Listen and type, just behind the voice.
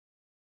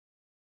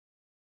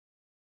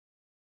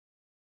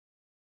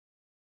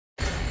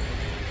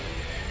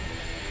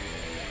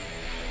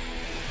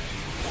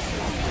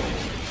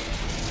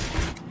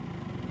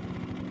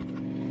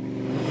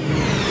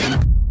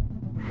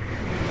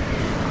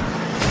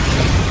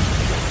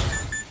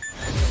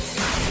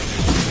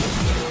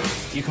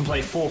You can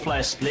play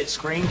 4-player split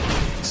screen.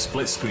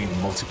 Split screen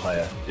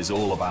multiplayer is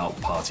all about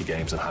party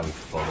games and having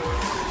fun.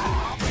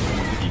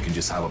 You can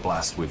just have a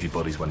blast with your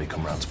buddies when they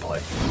come around to play.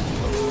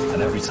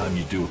 And every time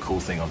you do a cool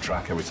thing on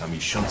track, every time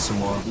you shunt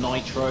someone...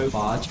 Nitro.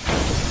 Barge.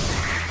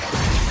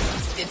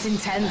 It's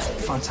intense.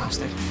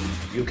 Fantastic.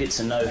 You'll get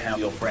to know how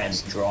your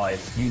friends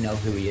drive. You know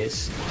who he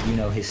is. You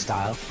know his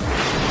style.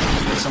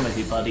 Some of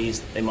your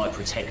buddies, they might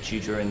protect you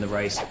during the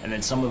race, and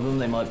then some of them,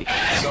 they might be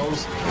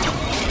assholes.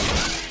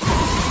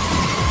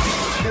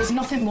 There's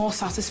nothing more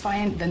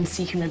satisfying than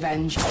seeking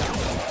revenge.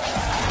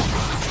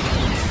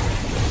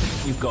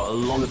 You've got a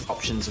lot of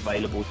options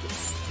available.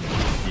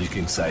 You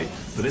can say,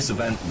 for this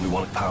event, we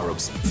want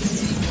power-ups.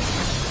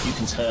 You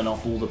can turn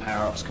off all the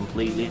power-ups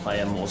completely, play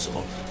a more sort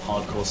of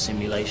hardcore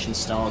simulation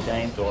style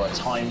game, or a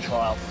time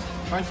trial.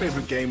 My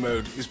favourite game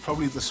mode is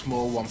probably the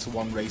small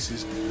one-to-one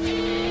races.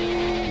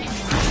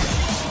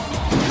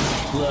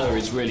 Blur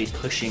is really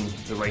pushing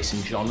the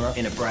racing genre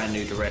in a brand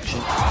new direction.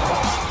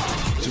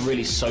 It's a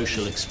really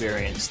social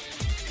experience.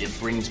 It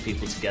brings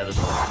people together.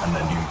 And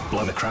then you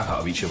blow the crap out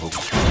of each other.